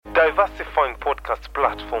Diversifying podcast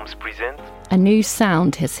platforms present. A new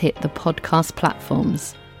sound has hit the podcast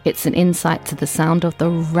platforms. It's an insight to the sound of the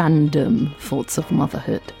random thoughts of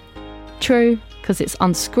motherhood. True, because it's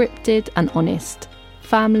unscripted and honest.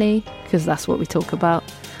 Family, because that's what we talk about.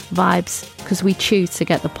 Vibes, because we choose to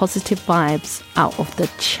get the positive vibes out of the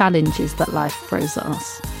challenges that life throws at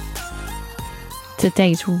us.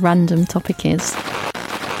 Today's random topic is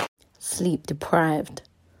sleep deprived.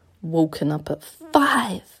 Woken up at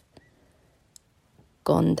 5.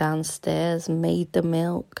 Gone downstairs, made the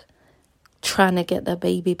milk. Trying to get the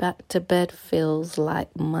baby back to bed feels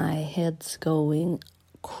like my head's going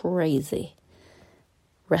crazy.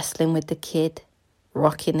 Wrestling with the kid,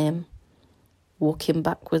 rocking him, walking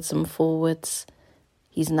backwards and forwards.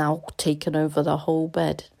 He's now taken over the whole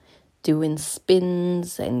bed, doing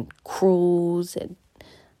spins and crawls. And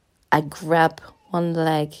I grab one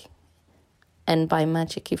leg, and by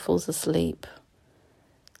magic he falls asleep.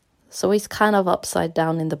 So he's kind of upside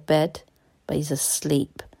down in the bed, but he's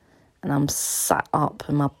asleep. And I'm sat up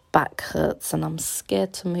and my back hurts and I'm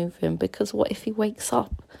scared to move him because what if he wakes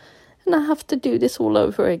up and I have to do this all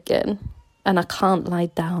over again? And I can't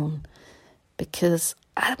lie down because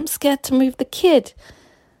I'm scared to move the kid.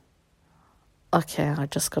 Okay, I'm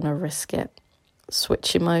just going to risk it.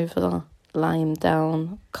 Switch him over, lie him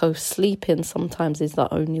down. Co-sleeping sometimes is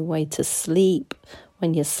the only way to sleep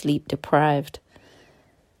when you're sleep deprived.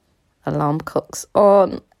 Alarm clock's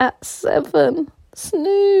on at 7.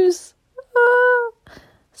 Snooze.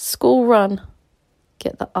 School run.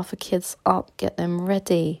 Get the other kids up, get them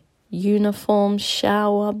ready. Uniform,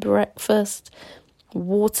 shower, breakfast,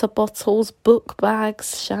 water bottles, book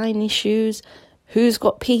bags, shiny shoes. Who's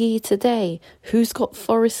got PE today? Who's got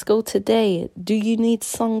forest school today? Do you need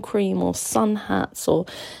sun cream or sun hats? Or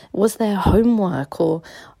was there homework? Or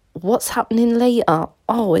what's happening later?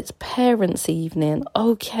 Oh, it's parents' evening.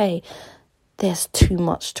 Okay, there's too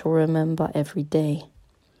much to remember every day.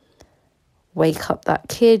 Wake up that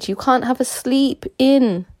kid. You can't have a sleep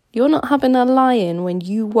in. You're not having a lie-in when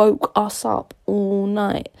you woke us up all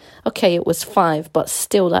night. Okay, it was 5, but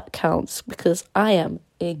still that counts because I am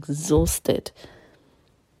exhausted.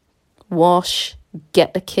 Wash,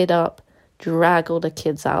 get the kid up, drag all the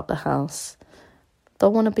kids out the house.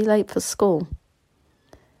 Don't want to be late for school.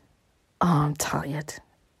 Oh, I'm tired.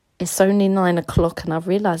 It's only 9 o'clock and I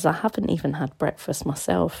realise I haven't even had breakfast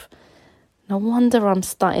myself. No wonder I'm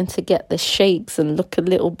starting to get the shakes and look a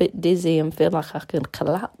little bit dizzy and feel like I can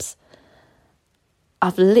collapse.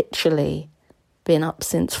 I've literally been up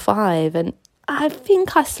since 5 and I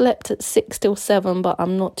think I slept at 6 till 7, but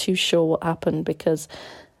I'm not too sure what happened because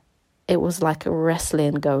it was like a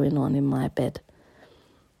wrestling going on in my bed.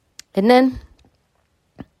 And then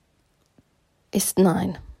it's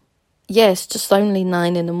 9. Yeah, it's just only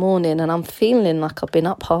 9 in the morning and I'm feeling like I've been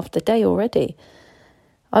up half the day already.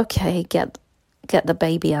 Okay, get the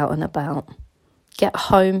baby out and about. Get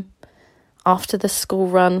home after the school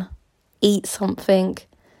run, eat something,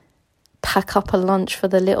 pack up a lunch for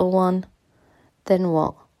the little one. Then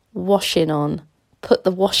what? Washing on, put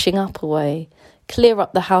the washing up away, clear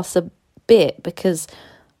up the house a bit because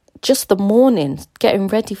just the morning, getting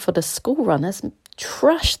ready for the school run has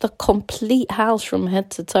trashed the complete house from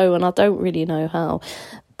head to toe and I don't really know how.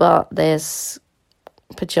 But there's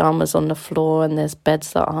pajamas on the floor and there's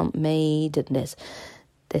beds that aren't made and there's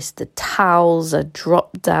the towels are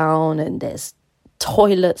dropped down and there's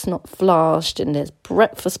toilets not flushed and there's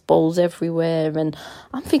breakfast bowls everywhere and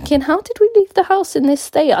I'm thinking, how did we leave the house in this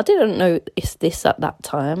state? I didn't know it's this at that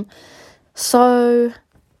time. So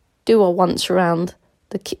do a once around.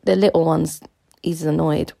 The little one's, he's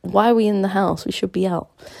annoyed. Why are we in the house? We should be out.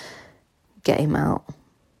 Get him out.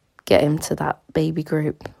 Get him to that baby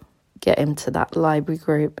group. Get him to that library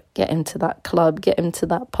group, get him to that club, get him to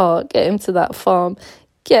that park, get him to that farm.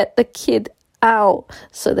 Get the kid out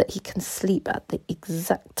so that he can sleep at the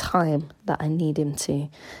exact time that I need him to.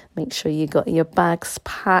 Make sure you got your bags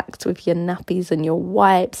packed with your nappies and your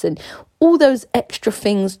wipes and all those extra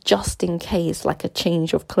things just in case, like a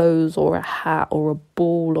change of clothes or a hat or a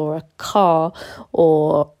ball or a car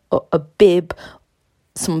or a bib,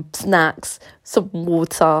 some snacks, some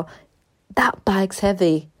water. That bag's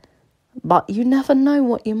heavy. But you never know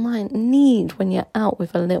what you might need when you're out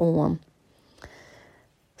with a little one.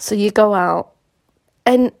 So you go out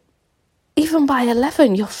and even by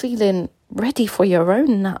 11, you're feeling ready for your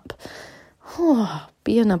own nap. Oh,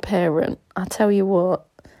 being a parent, I tell you what,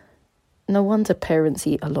 no wonder parents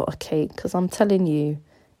eat a lot of cake because I'm telling you,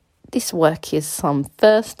 this work is some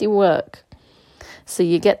thirsty work. So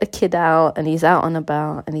you get the kid out and he's out and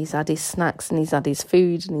about and he's had his snacks and he's had his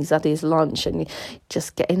food and he's had his lunch and you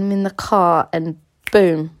just get him in the car and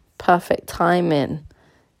boom, perfect timing.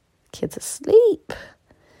 Kids asleep.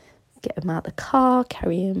 Get them out the car,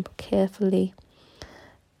 carry them carefully.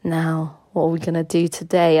 Now, what are we going to do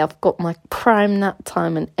today? I've got my prime nap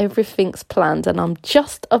time and everything's planned, and I'm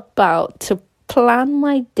just about to plan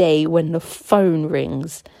my day when the phone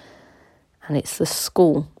rings, and it's the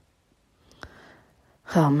school.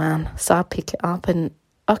 Oh man, so I pick it up and,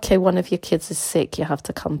 okay, one of your kids is sick, you have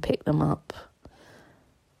to come pick them up.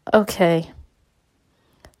 Okay.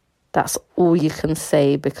 That's all you can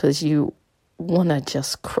say because you want to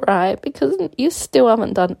just cry because you still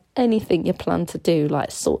haven't done anything you plan to do, like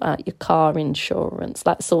sort out your car insurance,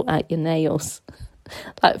 like sort out your nails,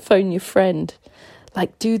 like phone your friend,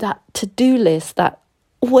 like do that to-do list that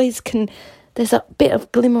always can, there's a bit of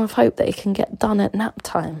glimmer of hope that it can get done at nap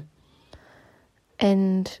time.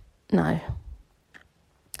 And no.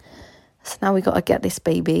 So now we got to get this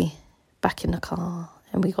baby back in the car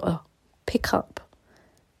and we got to pick up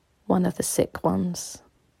one of the sick ones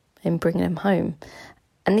and bring them home.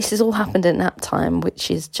 And this has all happened at nap time, which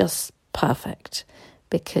is just perfect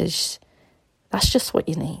because that's just what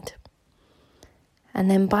you need. And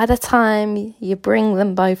then by the time you bring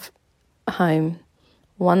them both home,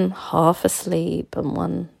 one half asleep and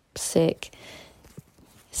one sick,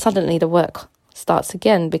 suddenly the work starts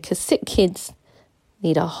again because sick kids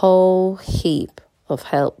need a whole heap of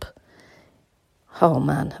help. Oh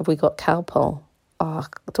man, have we got Calpol? Oh,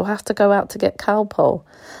 do I have to go out to get Calpol?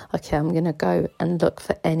 Okay, I'm going to go and look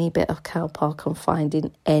for any bit of Calpol I can find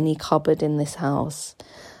in any cupboard in this house.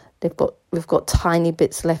 We've got tiny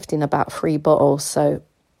bits left in about 3 bottles, so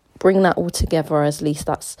bring that all together, at least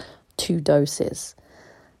that's 2 doses.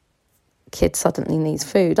 Kid suddenly needs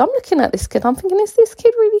food. I'm looking at this kid, I'm thinking, is this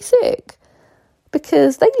kid really sick?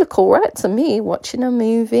 Because they look all right to me, watching a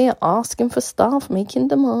movie, asking for stuff, making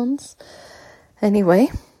demands. Anyway,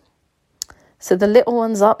 so the little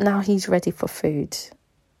one's up now, he's ready for food.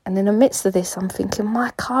 And in the midst of this, I'm thinking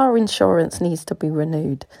my car insurance needs to be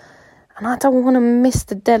renewed. And I don't want to miss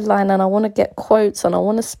the deadline and I want to get quotes and I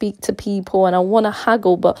want to speak to people and I want to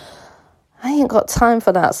haggle, but I ain't got time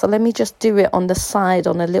for that. So let me just do it on the side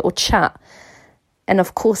on a little chat. And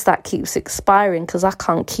of course that keeps expiring because I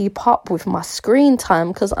can't keep up with my screen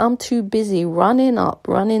time because I'm too busy running up,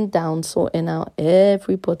 running down, sorting out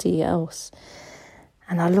everybody else.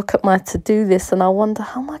 And I look at my to-do list and I wonder,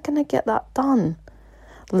 how am I going to get that done?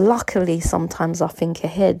 Luckily, sometimes I think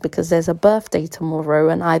ahead because there's a birthday tomorrow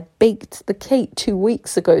and I baked the cake 2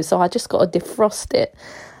 weeks ago, so I just got to defrost it.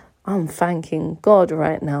 I'm thanking God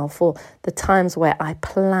right now for the times where I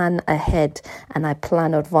plan ahead and I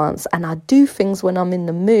plan advance and I do things when I'm in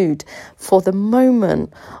the mood for the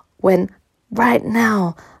moment when right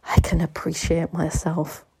now I can appreciate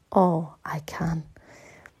myself. Oh, I can.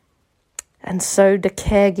 And so the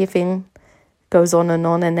caregiving goes on,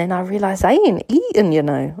 and then I realise I ain't eaten,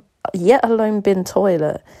 yet alone been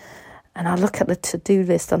toilet. And I look at the to-do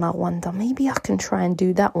list and I wonder, maybe I can try and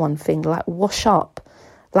do that one thing, like wash up,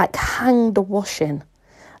 like hang the washing.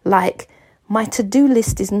 Like my to-do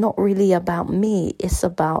list is not really about me. It's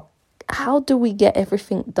about how do we get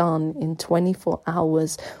everything done in 24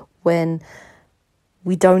 hours when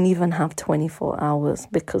we don't even have 24 hours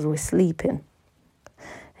because we're sleeping.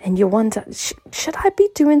 And you wonder, should I be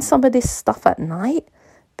doing some of this stuff at night?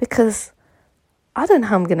 Because I don't know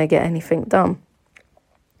how I'm going to get anything done.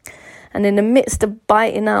 And in the midst of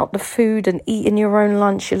biting out the food and eating your own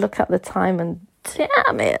lunch, you look at the time and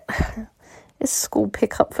damn it, it's school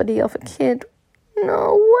pickup for the other kid.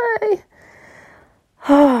 No way.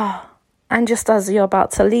 And just as you're about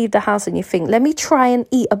to leave the house and you think, let me try and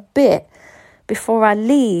eat a bit before I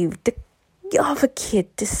leave, the other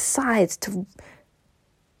kid decides to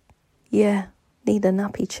need a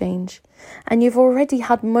nappy change. And you've already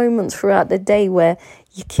had moments throughout the day where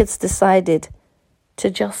your kids decided to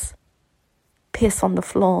just piss on the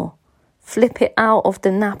floor, flip it out of the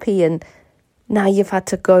nappy, and now you've had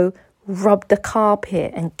to go rub the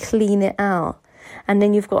carpet and clean it out. And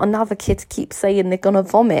then you've got another kid to keep saying they're going to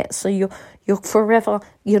vomit. So you're forever,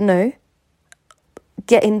 getting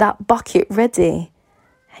that bucket ready.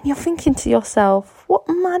 And you're thinking to yourself, what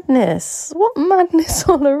madness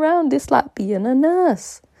all around. It's like being a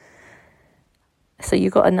nurse. So you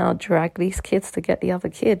got to now drag these kids to get the other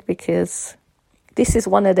kid, because this is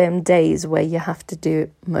one of them days where you have to do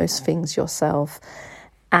most things yourself.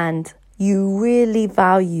 And you really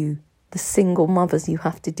value the single mothers. You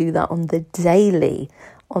have to do that on the daily,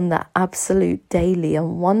 on the absolute daily,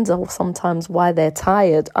 and wonder sometimes why they're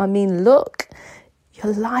tired. I mean, look,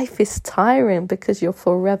 your life is tiring because you're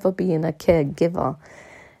forever being a caregiver.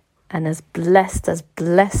 And as blessed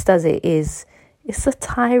as it is, it's a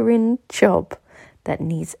tiring job that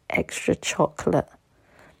needs extra chocolate.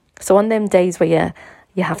 So on them days where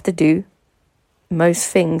you have to do most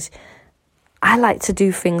things, I like to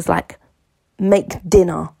do things like make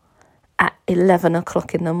dinner at 11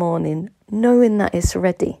 o'clock in the morning, knowing that it's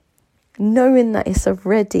ready.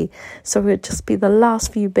 So it'll just be the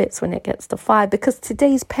last few bits when it gets to 5, because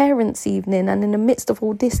today's parents' evening, and in the midst of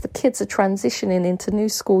all this, the kids are transitioning into new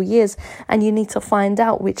school years, and you need to find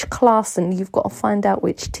out which class, and you've got to find out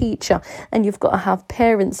which teacher, and you've got to have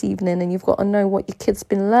parents' evening, and you've got to know what your kid's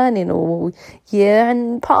been learning all year,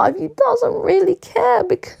 and part of you doesn't really care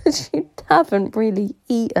because you haven't really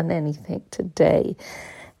eaten anything today.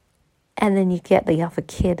 And then you get the other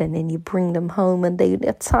kid, and then you bring them home, and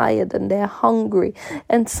they're tired and they're hungry,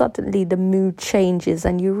 and suddenly the mood changes,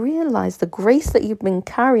 and you realize the grace that you've been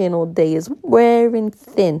carrying all day is wearing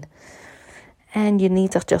thin. And you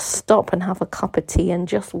need to just stop and have a cup of tea and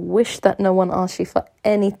just wish that no one asked you for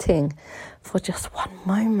anything for just one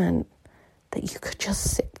moment, that you could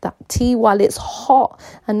just sip that tea while it's hot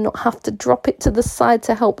and not have to drop it to the side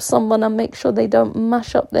to help someone and make sure they don't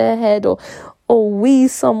mash up their head or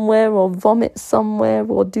wheeze somewhere or vomit somewhere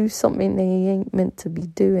or do something they ain't meant to be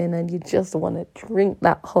doing, and you just want to drink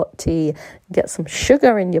that hot tea, get some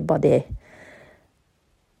sugar in your body.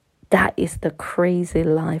 That is the crazy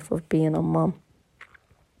life of being a mum.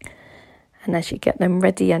 And as you get them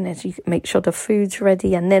ready, and as you make sure the food's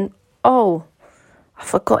ready, and then, I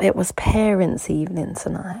forgot it was parents' evening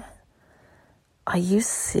tonight. Are you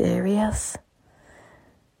serious?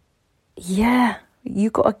 Yeah.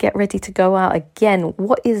 You got to get ready to go out again.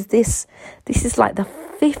 What is this? This is like the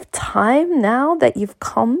 5th time now that you've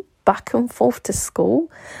come back and forth to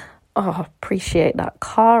school. I appreciate that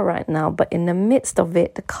car right now. But in the midst of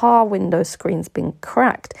it, the car window screen's been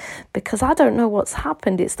cracked because I don't know what's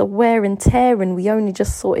happened. It's the wear and tear, and we only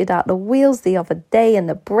just sorted out the wheels the other day and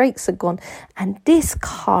the brakes are gone. And this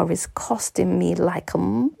car is costing me like a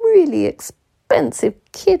really expensive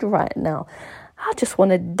kid right now. I just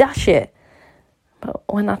want to dash it. But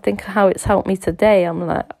when I think of how it's helped me today, I'm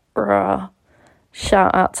like,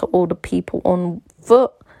 shout out to all the people on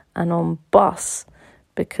foot and on bus,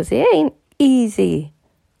 because it ain't easy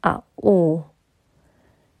at all.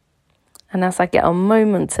 And as I get a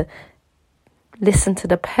moment to listen to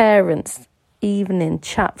the parents' evening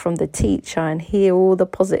chat from the teacher and hear all the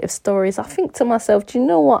positive stories, I think to myself, do you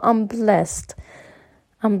know what? I'm blessed.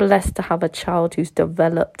 I'm blessed to have a child who's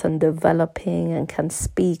developed and developing and can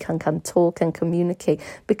speak and can talk and communicate,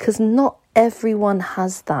 because not everyone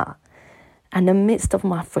has that. And in the midst of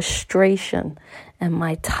my frustration and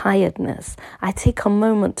my tiredness, I take a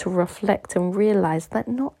moment to reflect and realize that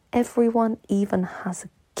not everyone even has a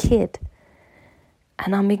kid.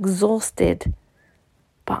 And I'm exhausted,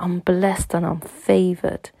 but I'm blessed and I'm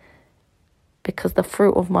favored, because the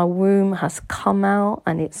fruit of my womb has come out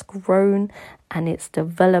and it's grown and it's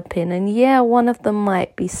developing. And yeah, one of them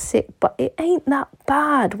might be sick, but it ain't that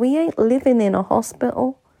bad. We ain't living in a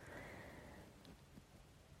hospital.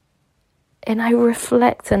 And I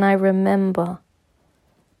reflect and I remember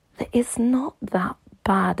that it's not that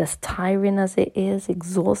bad, as tiring as it is,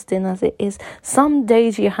 exhausting as it is. Some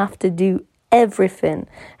days you have to do everything,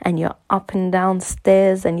 and you're up and down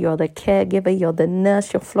stairs, and you're the caregiver, you're the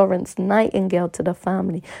nurse, you're Florence Nightingale to the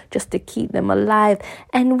family, just to keep them alive.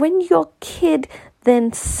 And when your kid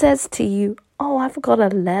then says to you, I've got a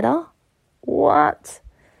letter. What?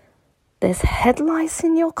 There's head lice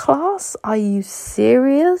in your class? Are you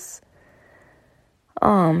serious?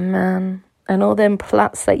 Oh man. And all them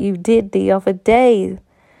plats that you did the other day,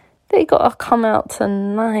 they gotta come out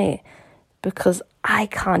tonight, because I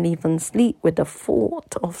can't even sleep with the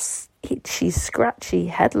thought of itchy, scratchy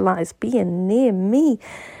head lice being near me.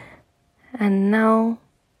 And now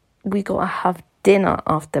we got to have dinner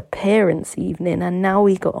after parents' evening, and now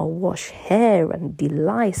we got to wash hair and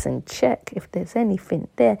delice and check if there's anything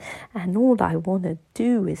there. And all I want to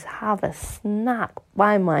do is have a snack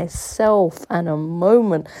by myself and a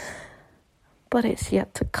moment. But it's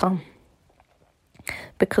yet to come,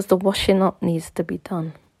 because the washing up needs to be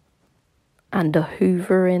done, and the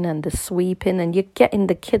hoovering and the sweeping, and you're getting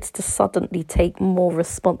the kids to suddenly take more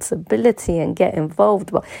responsibility and get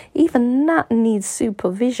involved. But even that needs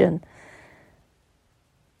supervision.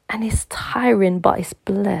 And it's tiring, but it's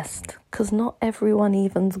blessed, because not everyone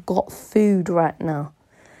even's got food right now.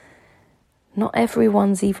 Not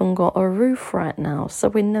everyone's even got a roof right now.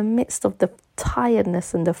 So in the midst of the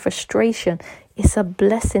tiredness and the frustration, it's a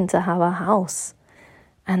blessing to have a house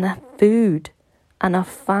and a food and a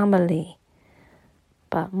family.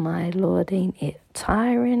 But my Lord, ain't it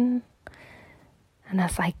tiring? And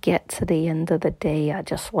as I get to the end of the day, I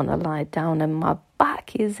just want to lie down, and my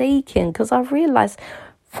back is aching because I've realised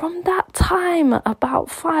from that time,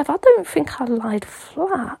 about 5, I don't think I lied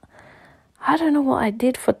flat. I don't know what I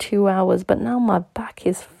did for 2 hours, but now my back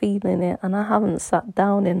is feeling it and I haven't sat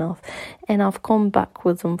down enough. And I've gone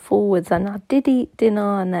backwards and forwards and I did eat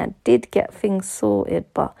dinner and I did get things sorted.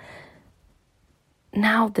 But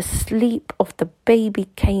now the sleep of the baby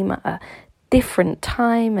came at a different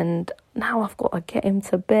time and now I've got to get him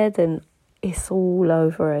to bed and it's all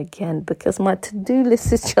over again because my to-do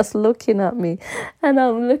list is just looking at me and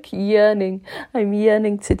I'm yearning. I'm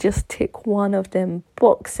yearning to just tick one of them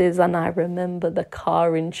boxes and I remember the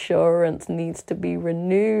car insurance needs to be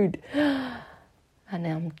renewed and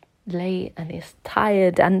I'm late and it's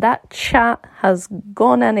tired and that chat has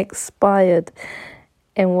gone and expired.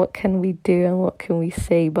 And what can we do and what can we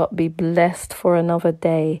say but be blessed for another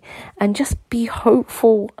day and just be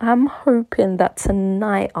hopeful. I'm hoping that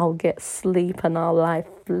tonight I'll get sleep and I'll lie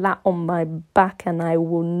flat on my back and I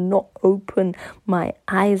will not open my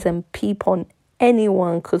eyes and peep on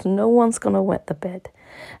anyone because no one's going to wet the bed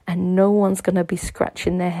and no one's going to be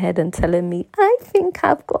scratching their head and telling me, I think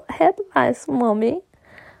I've got head lice, Mommy.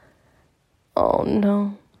 Oh,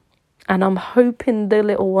 no. And I'm hoping the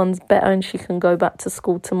little one's better and she can go back to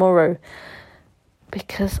school tomorrow.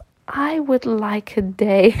 Because I would like a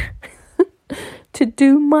day to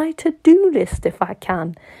do my to-do list if I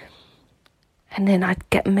can. And then I'd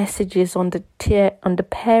get messages on the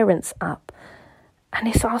parents app. And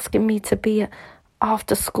it's asking me to be at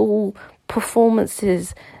after school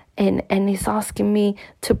performances. And it's asking me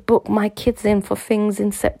to book my kids in for things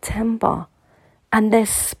in September. And there's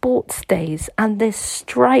sports days and there's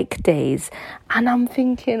strike days. And I'm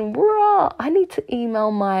thinking, I need to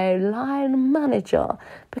email my line manager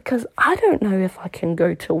because I don't know if I can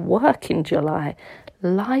go to work in July.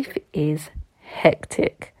 Life is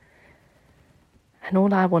hectic. And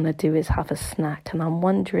all I want to do is have a snack. And I'm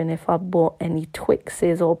wondering if I bought any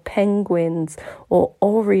Twixes or Penguins or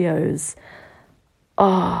Oreos.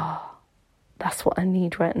 That's what I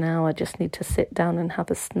need right now. I just need to sit down and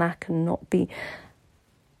have a snack and not be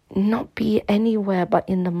anywhere but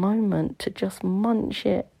in the moment to just munch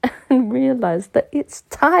it and realize that it's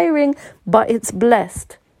tiring, but it's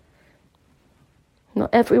blessed.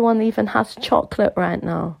 Not everyone even has chocolate right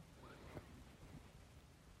now.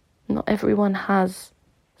 Not everyone has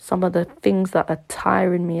some of the things that are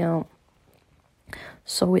tiring me out.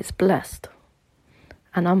 So it's blessed.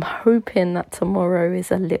 And I'm hoping that tomorrow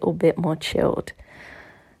is a little bit more chilled.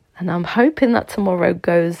 And I'm hoping that tomorrow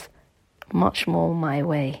goes much more my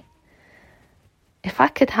way. If I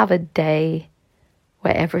could have a day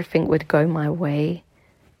where everything would go my way,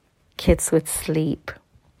 kids would sleep,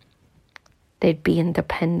 they'd be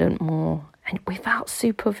independent more, and without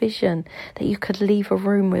supervision, that you could leave a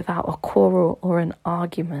room without a quarrel or an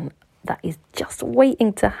argument that is just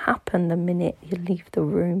waiting to happen the minute you leave the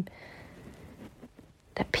room.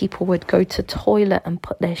 That people would go to toilet and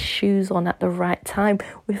put their shoes on at the right time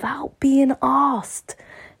without being asked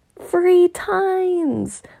 3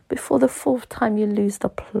 times. Before the 4th time you lose the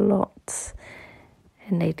plot.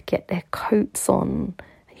 And they'd get their coats on.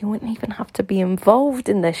 You wouldn't even have to be involved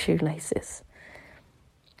in their shoelaces.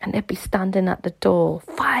 And they'd be standing at the door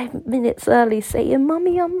 5 minutes early saying,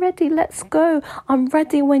 Mummy, I'm ready, let's go. I'm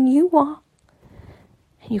ready when you are.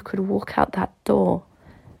 And you could walk out that door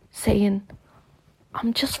saying,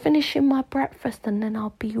 I'm just finishing my breakfast and then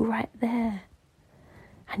I'll be right there.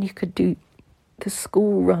 And you could do the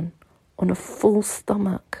school run on a full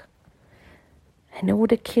stomach. And all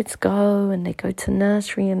the kids go and they go to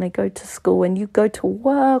nursery and they go to school and you go to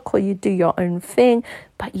work or you do your own thing,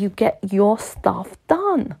 but you get your stuff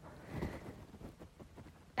done.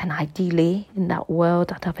 And ideally, in that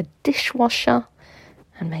world, I'd have a dishwasher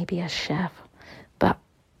and maybe a chef, but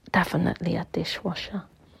definitely a dishwasher.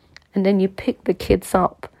 And then you pick the kids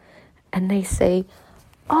up and they say,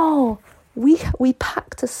 we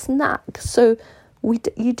packed a snack, so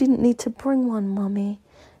you didn't need to bring one, Mummy.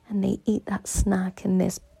 And they eat that snack and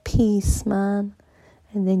there's peace, man.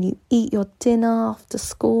 And then you eat your dinner after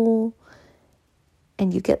school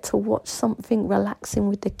and you get to watch something relaxing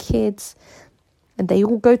with the kids. And they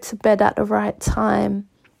all go to bed at the right time.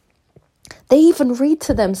 They even read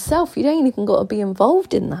to themselves. You don't even got to be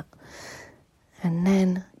involved in that. And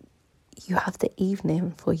then you have the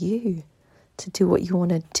evening for you to do what you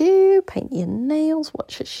want to do, paint your nails,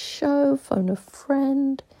 watch a show, phone a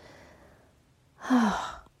friend.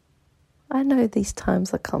 I know these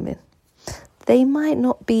times are coming. They might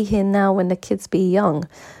not be here now when the kids be young,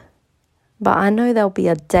 but I know there'll be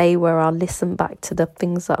a day where I'll listen back to the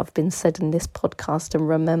things that have been said in this podcast and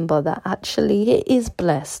remember that actually it is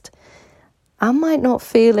blessed. I might not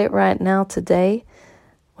feel it right now today,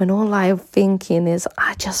 when all I'm thinking is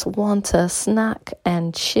I just want to snack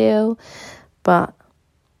and chill. But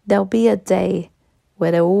there'll be a day where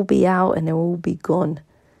they'll all be out and they'll all be gone.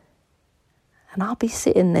 And I'll be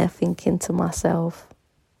sitting there thinking to myself,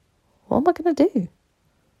 what am I going to do?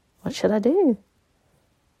 What should I do?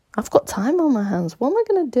 I've got time on my hands. What am I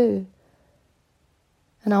going to do?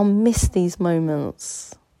 And I'll miss these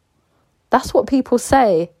moments. That's what people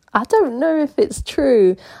say. I don't know if it's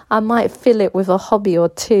true. I might fill it with a hobby or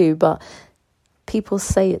two, but people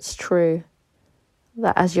say it's true.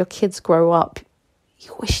 That as your kids grow up,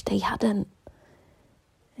 you wish they hadn't.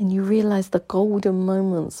 And you realise the golden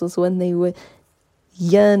moments was when they were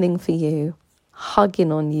yearning for you,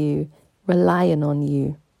 hugging on you, relying on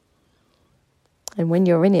you. And when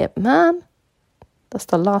you're in it, man, that's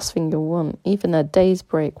the last thing you want. Even a day's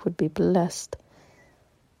break would be blessed.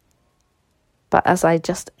 But as I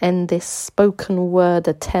just end this spoken word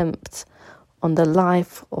attempt on the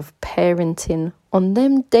life of parenting, on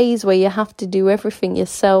them days where you have to do everything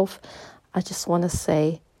yourself, I just want to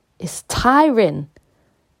say, it's tiring.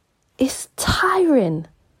 It's tiring,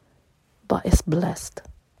 but it's blessed.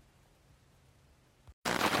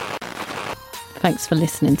 Thanks for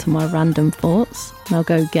listening to my random thoughts. Now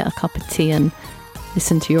go get a cup of tea and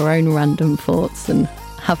listen to your own random thoughts and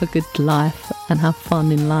have a good life and have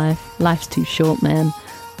fun in life. Life's too short, man.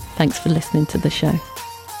 Thanks for listening to the show.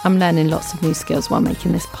 I'm learning lots of new skills while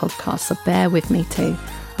making this podcast, so bear with me too.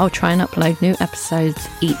 I'll try and upload new episodes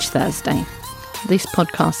each Thursday. This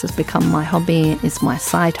podcast has become my hobby, it's my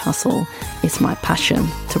side hustle, it's my passion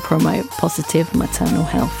to promote positive maternal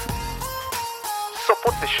health.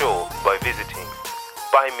 Support the show by visiting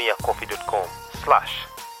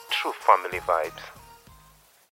buymeacoffee.com/truefamilyvibes.